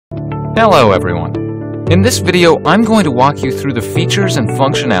Hello everyone. In this video, I'm going to walk you through the features and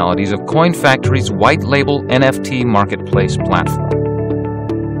functionalities of CoinFactory's white label NFT Marketplace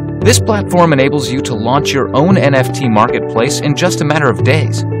platform. This platform enables you to launch your own NFT marketplace in just a matter of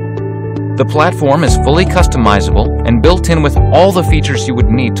days. The platform is fully customizable and built in with all the features you would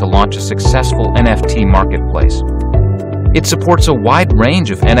need to launch a successful NFT marketplace. It supports a wide range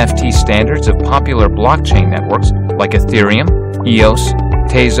of NFT standards of popular blockchain networks like Ethereum, EOS,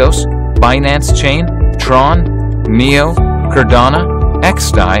 Tezos, Binance Chain, Tron, Neo, Cardano,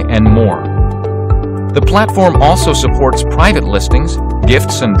 XDAI, and more. The platform also supports private listings,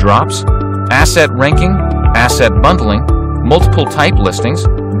 gifts and drops, asset ranking, asset bundling, multiple type listings,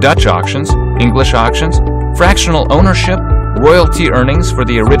 Dutch auctions, English auctions, fractional ownership, royalty earnings for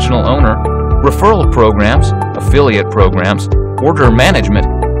the original owner, referral programs, affiliate programs, order management,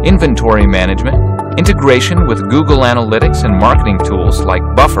 inventory management, integration with Google Analytics and marketing tools like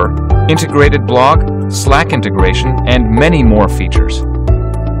Buffer, integrated blog, Slack integration, and many more features.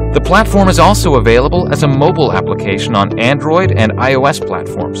 The platform is also available as a mobile application on Android and iOS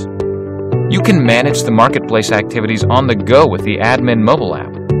platforms. You can manage the marketplace activities on the go with the admin mobile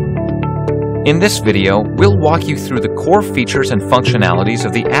app. In this video, we'll walk you through the core features and functionalities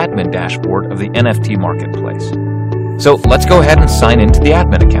of the admin dashboard of the NFT Marketplace. So let's go ahead and sign into the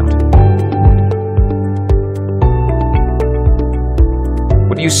admin account.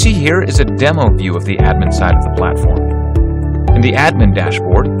 What you see here is a demo view of the admin side of the platform. In the admin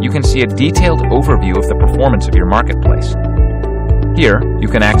dashboard, you can see a detailed overview of the performance of your marketplace. Here, you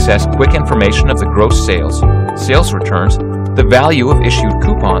can access quick information of the gross sales, sales returns, the value of issued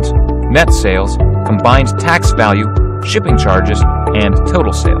coupons, net sales, combined tax value, shipping charges, and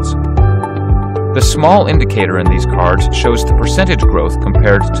total sales. The small indicator in these cards shows the percentage growth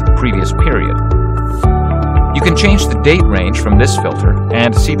compared to the previous period. You can change the date range from this filter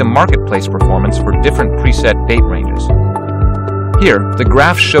and see the marketplace performance for different preset date ranges. Here, the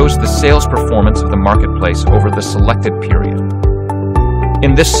graph shows the sales performance of the marketplace over the selected period.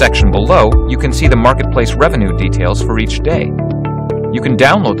 In this section below, you can see the marketplace revenue details for each day. You can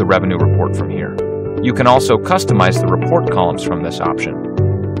download the revenue report from here. You can also customize the report columns from this option.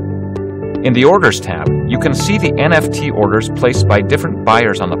 In the Orders tab, you can see the NFT orders placed by different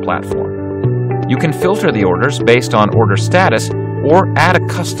buyers on the platform. You can filter the orders based on order status or add a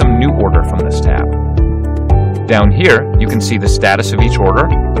custom new order from this tab. Down here, you can see the status of each order,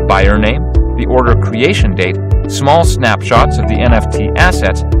 the buyer name, the order creation date, small snapshots of the NFT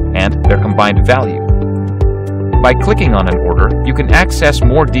assets, and their combined value. By clicking on an order, you can access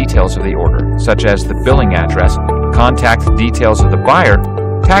more details of the order, such as the billing address, contact details of the buyer,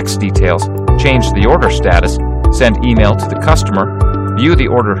 tax details, change the order status, send email to the customer, view the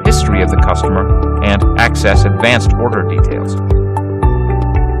order history of the customer, and access advanced order details.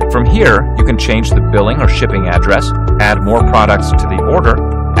 From here, you can change the billing or shipping address, add more products to the order,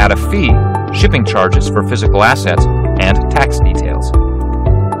 add a fee, shipping charges for physical assets, and tax details.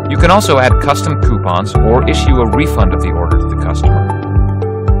 You can also add custom coupons or issue a refund of the order to the customer.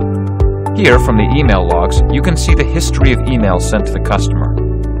 Here, from the email logs, you can see the history of emails sent to the customer.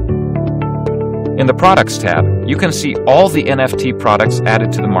 In the Products tab, you can see all the NFT products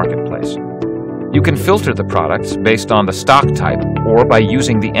added to the marketplace. You can filter the products based on the stock type or by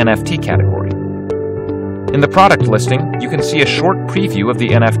using the NFT category. In the product listing, you can see a short preview of the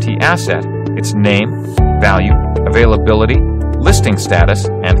NFT asset, its name, value, availability, listing status,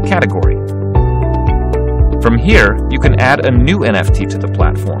 and category. From here, you can add a new NFT to the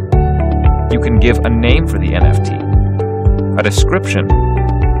platform. You can give a name for the NFT, a description,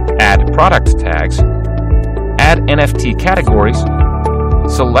 add product tags, add NFT categories,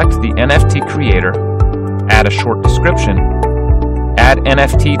 select the NFT creator, add a short description, add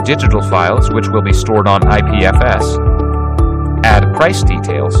NFT digital files which will be stored on IPFS, add price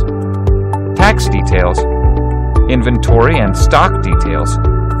details, tax details, inventory and stock details,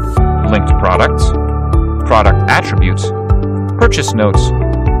 linked products, product attributes, purchase notes,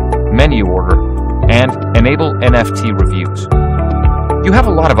 menu order, and enable NFT reviews. You have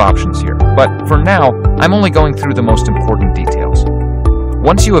a lot of options here, but for now, I'm only going through the most important details.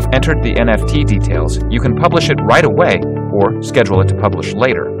 Once you have entered the NFT details, you can publish it right away or schedule it to publish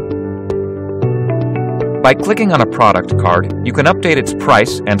later. By clicking on a product card, you can update its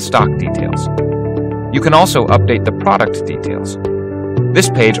price and stock details. You can also update the product details.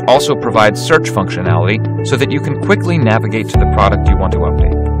 This page also provides search functionality so that you can quickly navigate to the product you want to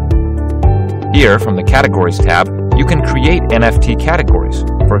update. Here, from the Categories tab, you can create NFT categories,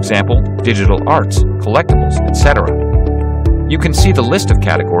 for example, digital arts, collectibles, etc. You can see the list of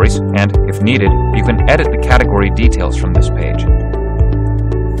categories, and, if needed, you can edit the category details from this page.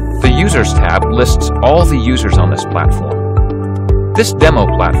 The Users tab lists all the users on this platform. This demo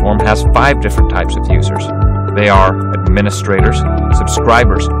platform has 5 different types of users. They are administrators,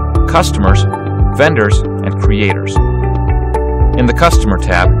 subscribers, customers, vendors, and creators. In the Customer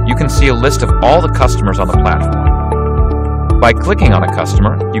tab, you can see a list of all the customers on the platform. By clicking on a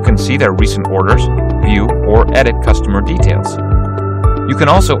customer, you can see their recent orders, view, or edit customer details. You can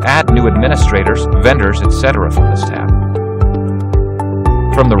also add new administrators, vendors, etc. from this tab.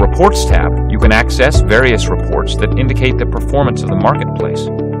 From the Reports tab, you can access various reports that indicate the performance of the marketplace.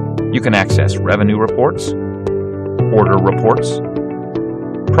 You can access revenue reports, order reports,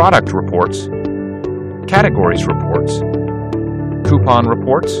 product reports, categories reports, coupon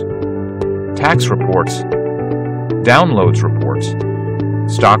reports, tax reports, downloads reports,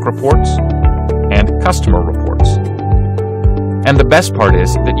 stock reports, and customer reports. And the best part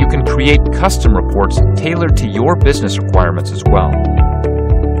is that you can create custom reports tailored to your business requirements as well.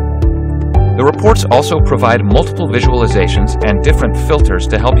 The reports also provide multiple visualizations and different filters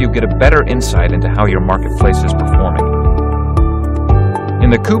to help you get a better insight into how your marketplace is performing.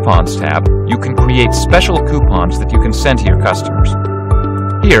 In the Coupons tab, you can create special coupons that you can send to your customers.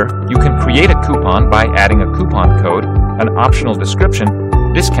 Here, you can create a coupon by adding a coupon code, an optional description,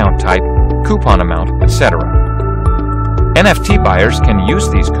 discount type, coupon amount, etc. NFT buyers can use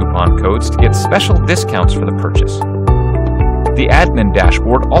these coupon codes to get special discounts for the purchase. The admin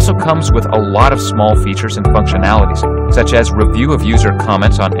dashboard also comes with a lot of small features and functionalities, such as review of user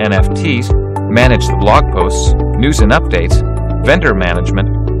comments on NFTs, manage the blog posts, news and updates, vendor management,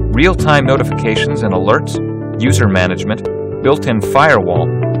 real-time notifications and alerts, user management, built-in firewall,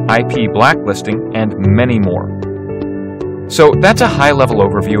 IP blacklisting, and many more. So that's a high-level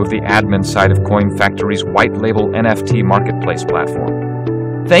overview of the admin side of CoinFactory's white-label NFT Marketplace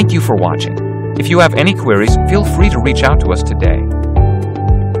platform. Thank you for watching. If you have any queries, feel free to reach out to us today.